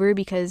skip over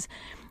because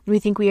we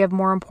think we have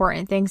more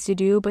important things to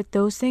do, but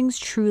those things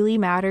truly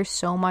matter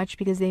so much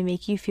because they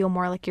make you feel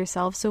more like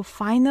yourself. So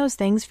find those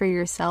things for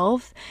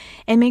yourself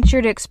and make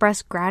sure to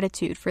express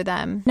gratitude for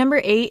them.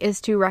 Number 8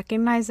 is to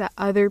recognize that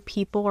other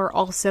people are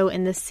also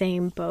in the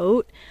same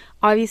boat.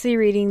 Obviously,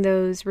 reading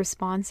those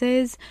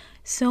responses,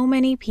 so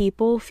many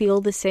people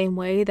feel the same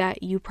way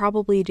that you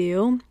probably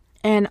do.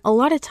 And a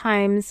lot of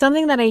times,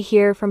 something that I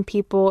hear from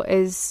people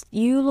is,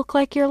 you look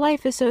like your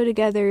life is so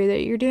together,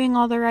 that you're doing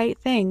all the right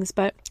things.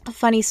 But a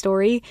funny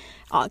story,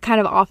 kind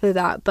of off of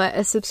that, but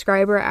a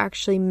subscriber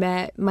actually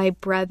met my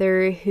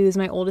brother, who's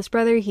my oldest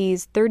brother.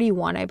 He's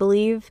 31, I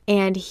believe.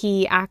 And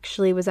he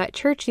actually was at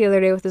church the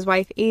other day with his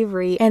wife,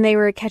 Avery. And they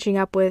were catching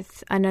up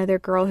with another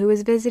girl who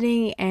was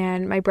visiting.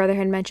 And my brother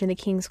had mentioned the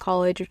King's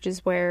College, which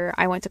is where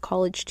I went to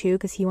college too,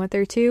 because he went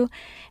there too.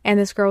 And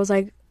this girl was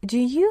like, do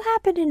you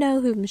happen to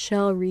know who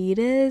Michelle Reed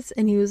is?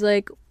 And he was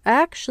like,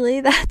 actually,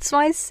 that's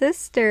my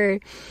sister.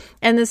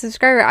 And the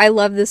subscriber, I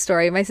love this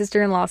story. My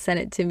sister-in-law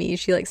sent it to me.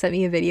 She sent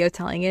me a video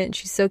telling it, and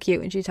she's so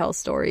cute when she tells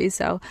stories.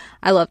 So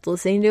I loved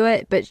listening to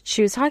it. But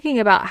she was talking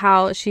about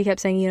how she kept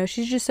saying,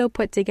 she's just so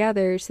put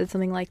together. She said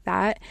something like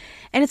that.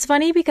 And it's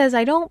funny because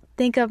I don't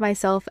think of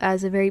myself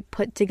as a very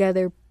put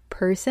together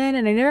person,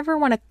 and I never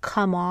want to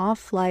come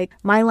off like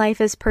my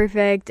life is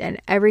perfect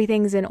and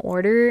everything's in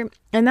order.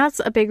 And that's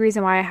a big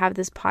reason why I have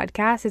this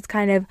podcast. It's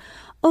kind of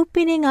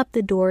opening up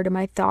the door to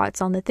my thoughts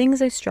on the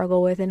things I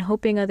struggle with and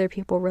hoping other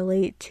people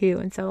relate to.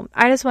 And so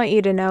I just want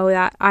you to know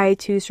that I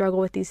too struggle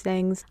with these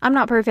things. I'm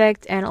not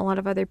perfect, and a lot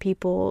of other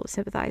people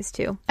sympathize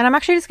too. And I'm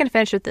actually just going to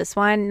finish with this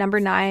one. Number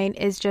 9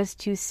 is just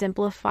to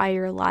simplify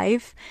your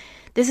life.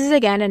 This is,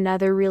 again,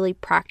 another really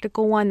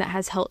practical one that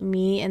has helped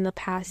me in the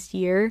past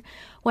year.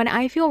 When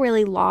I feel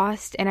really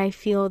lost and I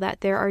feel that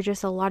there are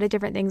just a lot of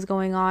different things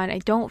going on, I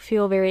don't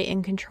feel very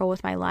in control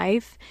with my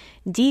life,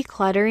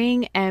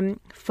 decluttering and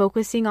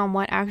focusing on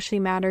what actually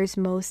matters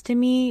most to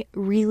me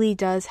really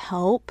does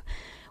help.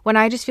 when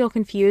I just feel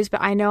confused,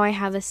 but I know I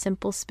have a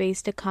simple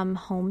space to come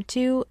home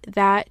to,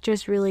 that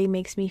just really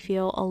makes me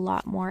feel a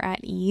lot more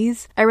at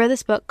ease. I read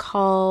this book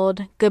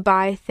called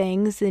Goodbye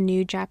Things, The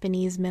New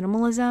Japanese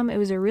Minimalism. It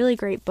was a really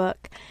great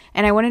book,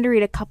 and I wanted to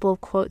read a couple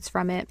of quotes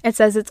from it. It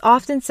says, "It's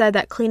often said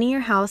that cleaning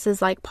your house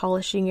is like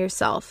polishing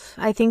yourself.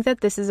 I think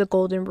that this is a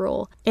golden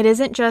rule. It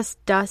isn't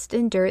just dust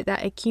and dirt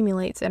that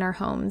accumulates in our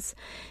homes.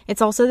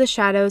 It's also the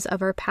shadows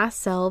of our past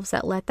selves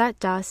that let that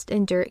dust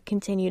and dirt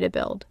continue to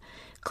build.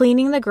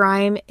 Cleaning the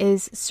grime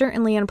is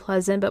certainly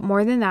unpleasant, but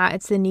more than that,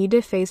 it's the need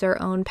to face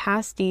our own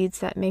past deeds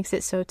that makes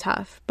it so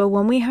tough. But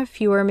when we have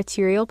fewer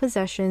material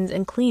possessions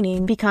and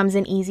cleaning becomes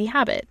an easy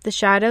habit, the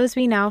shadows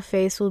we now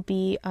face will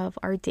be of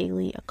our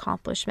daily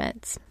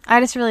accomplishments." I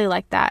just really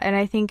like that, and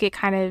I think it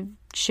kind of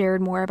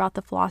shared more about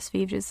the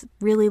philosophy of just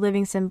really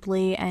living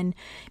simply and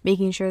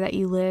making sure that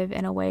you live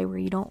in a way where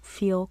you don't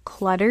feel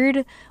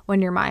cluttered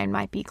when your mind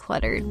might be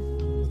cluttered.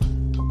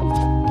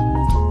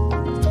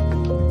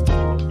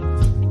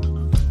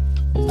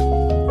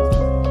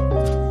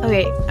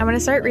 Okay, I'm going to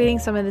start reading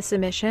some of the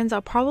submissions.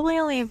 I'll probably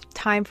only have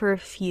time for a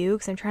few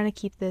because I'm trying to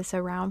keep this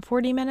around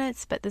 40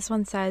 minutes, but this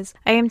one says,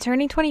 "I am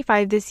turning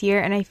 25 this year,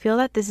 and I feel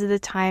that this is the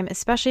time,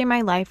 especially in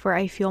my life, where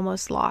I feel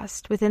most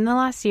lost. Within the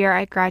last year,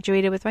 I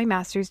graduated with my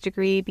master's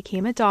degree,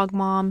 became a dog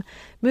mom,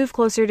 moved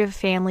closer to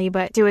family,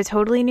 but to a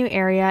totally new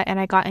area, and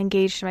I got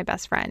engaged to my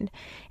best friend.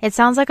 It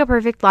sounds like a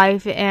perfect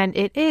life, and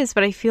it is,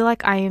 but I feel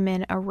like I am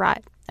in a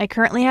rut. I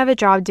currently have a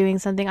job doing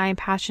something I am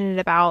passionate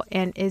about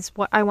and is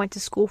what I went to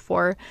school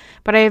for,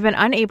 but I have been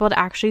unable to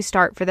actually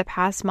start for the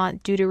past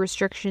month due to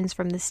restrictions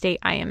from the state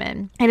I am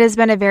in. It has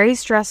been a very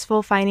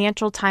stressful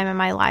financial time in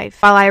my life,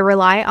 while I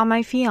rely on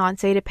my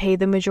fiance to pay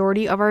the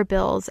majority of our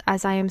bills,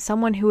 as I am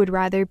someone who would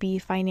rather be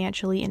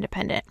financially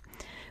independent.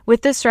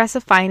 With the stress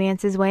of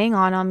finances weighing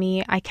on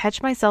me, I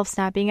catch myself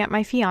snapping at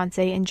my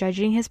fiance and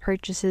judging his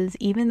purchases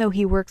even though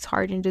he works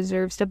hard and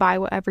deserves to buy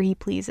whatever he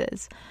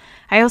pleases.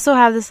 I also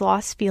have this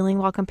lost feeling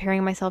while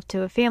comparing myself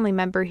to a family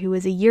member who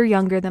is a year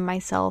younger than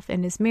myself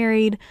and is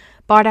married,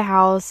 bought a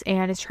house,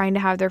 and is trying to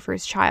have their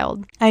first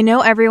child. I know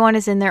everyone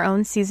is in their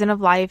own season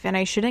of life and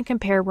I shouldn't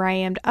compare where I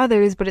am to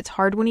others, but it's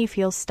hard when you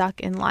feel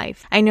stuck in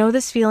life. I know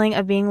this feeling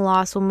of being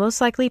lost will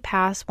most likely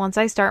pass once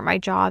I start my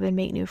job and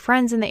make new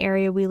friends in the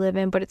area we live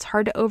in, but it's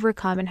hard to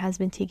overcome and has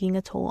been taking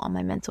a toll on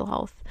my mental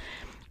health.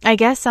 I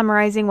guess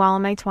summarizing, while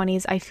in my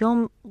 20s, I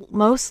feel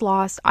most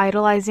lost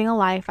idolizing a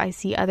life I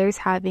see others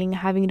having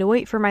to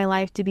wait for my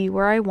life to be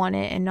where I want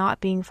it and not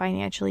being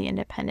financially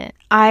independent.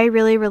 I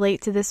really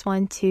relate to this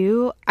one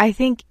too. I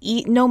think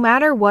no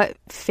matter what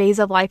phase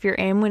of life you're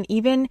in, when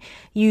even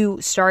you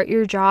start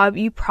your job,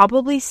 you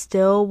probably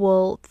still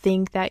will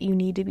think that you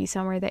need to be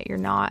somewhere that you're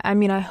not. I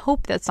mean, I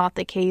hope that's not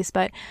the case,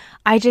 but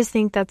I just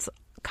think that's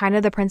kind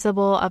of the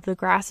principle of the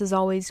grass is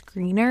always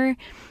greener,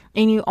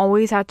 and you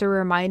always have to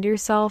remind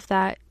yourself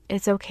that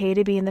it's okay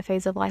to be in the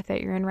phase of life that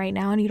you're in right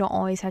now, and you don't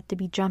always have to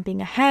be jumping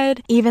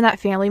ahead. Even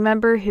that family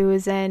member who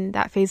is in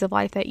that phase of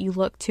life that you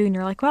look to and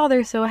you're like, well,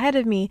 they're so ahead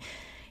of me,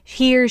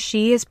 he or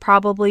she is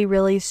probably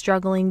really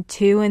struggling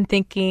too and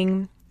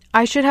thinking,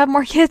 I should have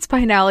more kids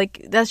by now.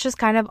 Like, that's just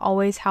kind of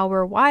always how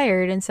we're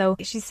wired. And so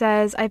she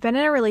says, I've been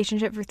in a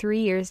relationship for 3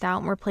 years now,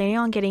 and we're planning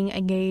on getting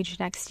engaged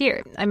next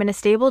year. I'm in a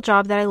stable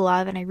job that I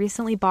love, and I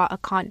recently bought a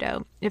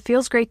condo. It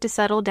feels great to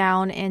settle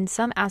down in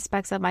some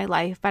aspects of my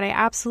life, but I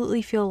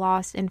absolutely feel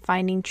lost in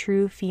finding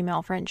true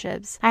female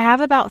friendships. I have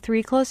about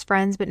 3 close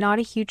friends, but not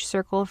a huge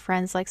circle of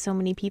friends like so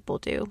many people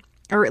do,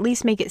 or at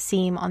least make it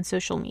seem on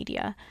social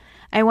media.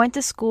 I went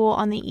to school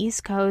on the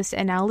East Coast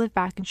and now live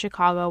back in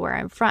Chicago, where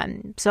I'm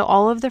from, so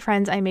all of the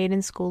friends I made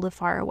in school live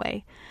far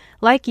away.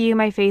 Like you,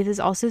 my faith is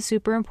also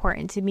super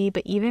important to me,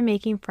 but even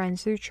making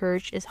friends through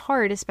church is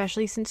hard,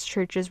 especially since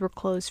churches were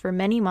closed for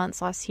many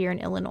months last year in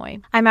Illinois.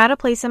 I'm at a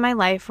place in my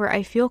life where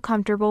I feel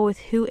comfortable with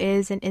who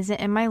is and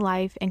isn't in my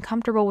life and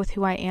comfortable with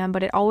who I am,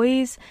 but it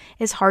always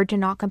is hard to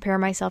not compare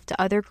myself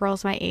to other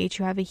girls my age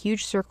who have a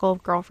huge circle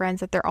of girlfriends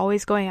that they're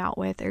always going out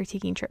with or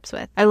taking trips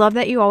with. I love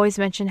that you always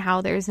mention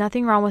how there's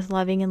nothing wrong with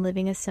loving and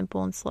living a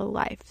simple and slow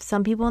life.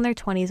 Some people in their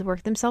 20s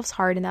work themselves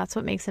hard, and that's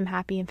what makes them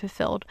happy and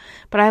fulfilled,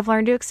 but I've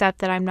learned to accept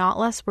that I'm not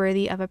less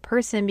worthy of a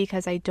person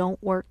because I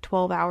don't work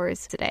 12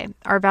 hours a day.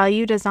 Our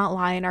value does not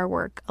lie in our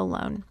work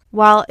alone.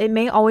 While it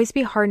may always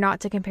be hard not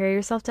to compare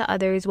yourself to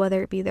others,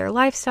 whether it be their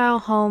lifestyle,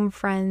 home,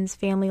 friends,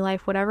 family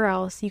life, whatever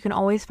else, you can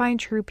always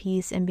find true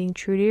peace in being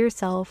true to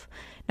yourself,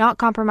 not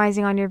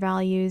compromising on your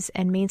values,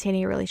 and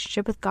maintaining a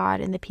relationship with God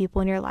and the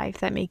people in your life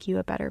that make you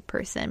a better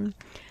person.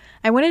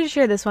 I wanted to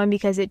share this one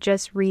because it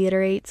just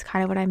reiterates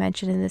kind of what I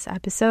mentioned in this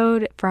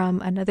episode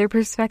from another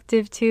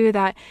perspective too,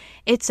 that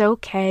it's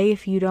okay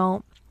if you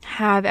don't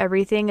have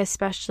everything,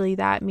 especially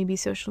that maybe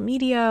social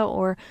media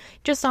or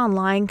just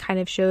online kind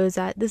of shows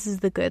that this is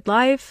the good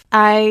life.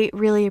 I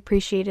really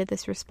appreciated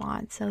this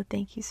response, so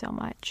thank you so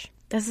much.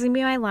 This is going to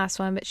be my last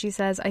one, but she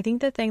says, I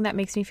think the thing that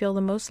makes me feel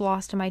the most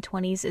lost in my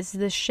 20s is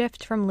the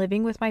shift from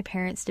living with my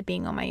parents to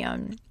being on my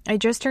own. I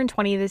just turned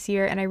 20 this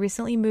year, and I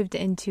recently moved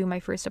into my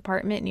first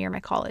apartment near my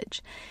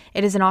college.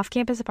 It is an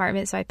off-campus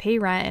apartment, so I pay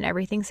rent and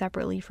everything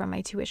separately from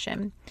my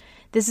tuition.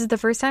 This is the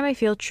first time I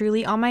feel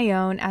truly on my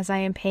own, as I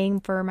am paying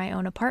for my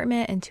own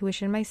apartment and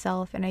tuition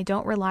myself, and I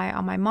don't rely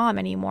on my mom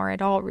anymore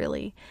at all,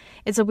 really.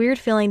 It's a weird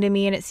feeling to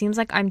me, and it seems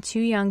like I'm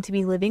too young to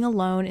be living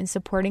alone and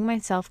supporting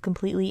myself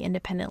completely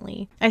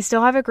independently. I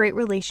still have a great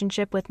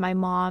relationship with my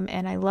mom,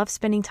 and I love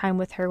spending time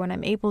with her when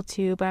I'm able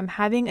to, but I'm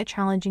having a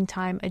challenging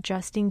time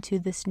adjusting to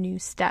this new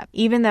step,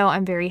 even though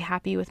I'm very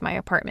happy with my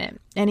apartment.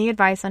 Any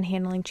advice on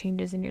handling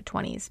changes in your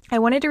 20s? I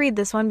wanted to read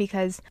this one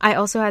because I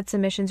also had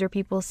submissions where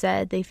people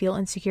said they feel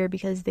insecure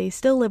because they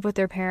still live with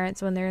their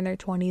parents when they're in their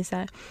 20s,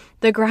 that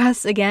the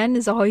grass, again,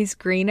 is always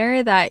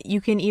greener, that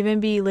you can even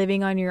be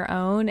living on your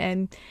own.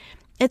 And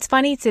it's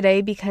funny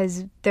today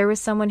because there was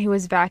someone who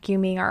was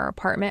vacuuming our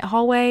apartment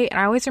hallway, and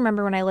I always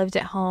remember when I lived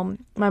at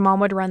home, my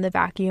mom would run the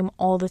vacuum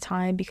all the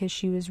time because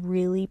she was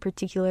really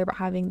particular about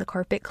having the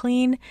carpet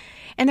clean.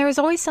 And there was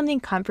always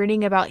something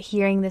comforting about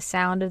hearing the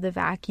sound of the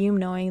vacuum,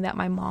 knowing that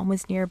my mom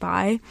was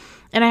nearby.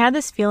 And I had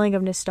this feeling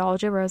of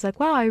nostalgia where I was like,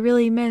 wow, I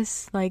really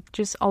miss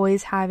just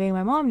always having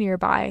my mom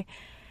nearby.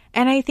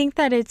 And I think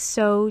that it's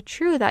so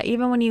true that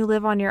even when you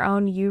live on your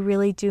own, you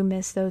really do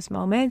miss those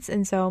moments.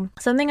 And so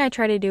something I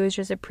try to do is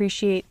just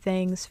appreciate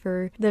things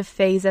for the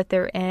phase that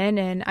they're in.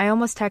 And I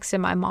almost texted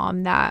my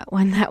mom that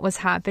when that was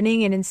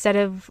happening. And instead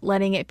of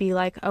letting it be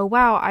like, oh,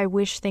 wow, I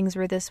wish things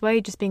were this way,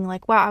 just being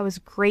like, wow, I was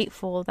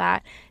grateful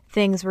that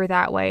things were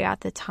that way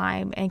at the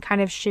time, and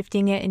kind of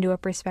shifting it into a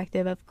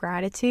perspective of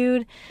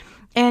gratitude.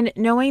 And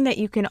knowing that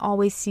you can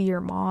always see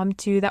your mom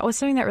too, that was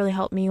something that really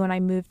helped me when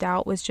I moved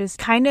out, was just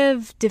kind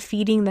of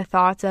defeating the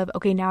thoughts of,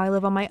 okay, now I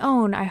live on my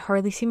own, I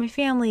hardly see my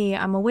family,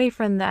 I'm away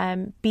from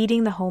them,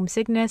 beating the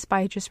homesickness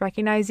by just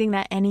recognizing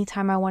that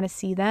anytime I want to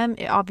see them,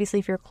 obviously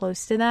if you're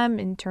close to them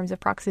in terms of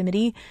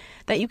proximity,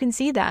 that you can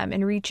see them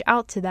and reach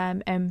out to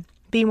them and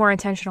be more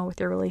intentional with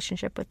your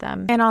relationship with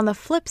them. And on the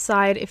flip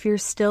side, if you're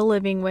still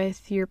living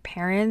with your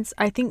parents,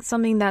 I think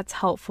something that's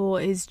helpful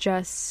is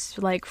just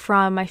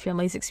from my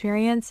family's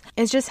experience,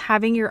 is just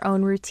having your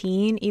own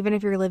routine. Even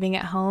if you're living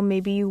at home,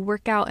 maybe you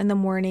work out in the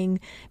morning,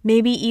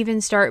 maybe even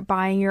start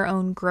buying your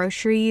own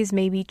groceries,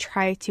 maybe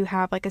try to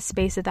have a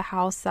space at the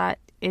house that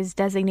is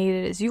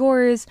designated as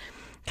yours.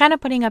 Kind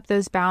of putting up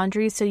those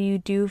boundaries so you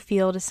do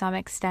feel to some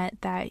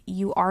extent that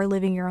you are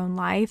living your own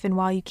life. And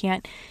while you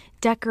can't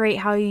decorate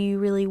how you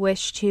really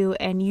wish to,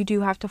 and you do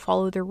have to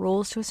follow the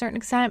rules to a certain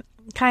extent,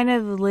 kind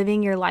of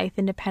living your life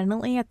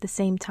independently at the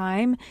same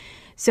time.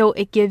 So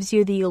it gives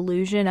you the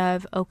illusion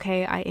of,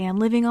 okay, I am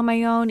living on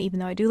my own, even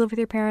though I do live with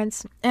your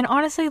parents. And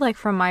honestly,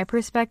 from my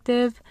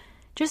perspective,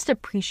 just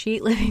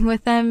appreciate living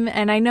with them.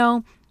 And I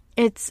know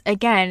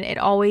it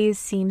always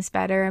seems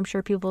better. I'm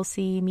sure people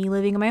see me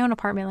living in my own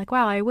apartment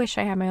wow, I wish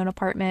I had my own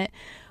apartment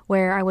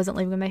where I wasn't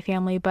living with my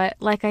family. But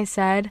like I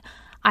said,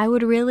 I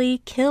would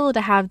really kill to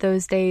have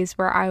those days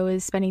where I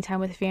was spending time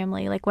with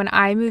family. When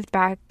I moved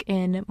back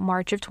in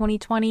March of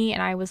 2020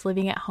 and I was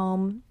living at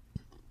home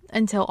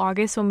until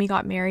August when we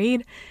got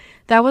married,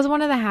 that was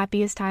one of the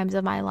happiest times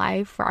of my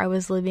life, where I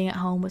was living at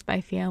home with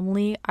my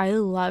family. I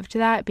loved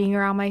that, being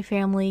around my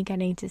family,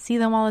 getting to see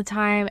them all the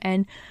time,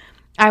 and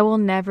I will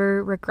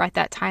never regret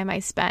that time I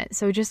spent.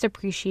 So just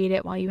appreciate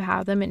it while you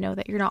have them, and know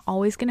that you're not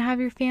always going to have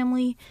your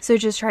family. So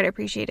just try to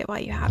appreciate it while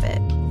you have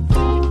it.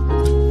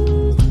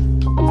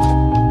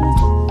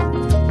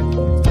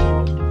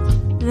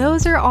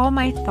 Those are all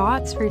my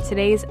thoughts for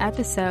today's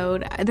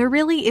episode. There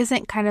really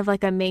isn't kind of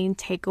a main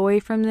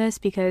takeaway from this,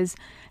 because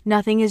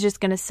nothing is just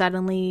going to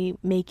suddenly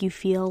make you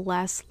feel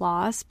less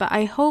lost. But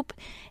I hope,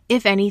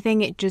 if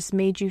anything, it just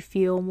made you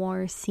feel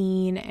more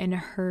seen and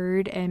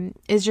heard, and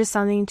is just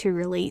something to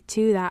relate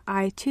to, that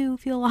I too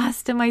feel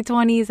lost in my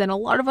 20s, and a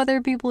lot of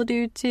other people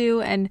do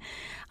too. And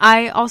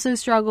I also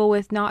struggle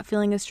with not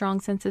feeling a strong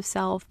sense of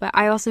self, but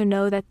I also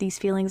know that these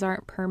feelings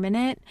aren't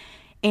permanent.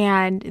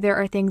 And there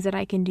are things that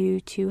I can do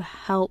to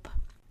help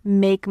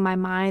make my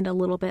mind a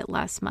little bit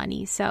less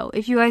money. So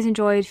if you guys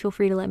enjoyed, feel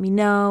free to let me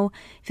know.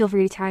 Feel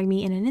free to tag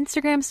me in an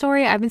Instagram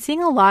story. I've been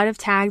seeing a lot of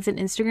tags in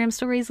Instagram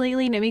stories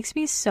lately, and it makes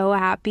me so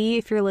happy.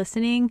 If you're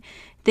listening,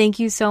 thank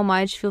you so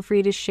much. Feel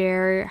free to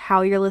share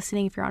how you're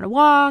listening, if you're on a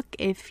walk,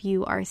 if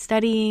you are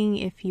studying,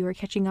 if you are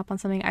catching up on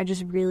something. I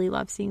just really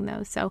love seeing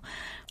those. So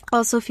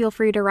also feel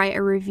free to write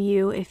a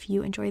review if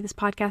you enjoy this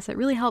podcast. It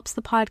really helps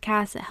the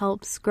podcast. It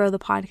helps grow the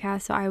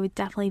podcast. So I would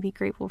definitely be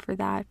grateful for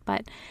that.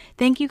 But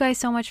thank you guys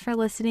so much for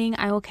listening.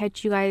 I will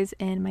catch you guys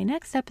in my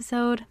next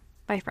episode.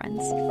 Bye,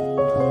 friends.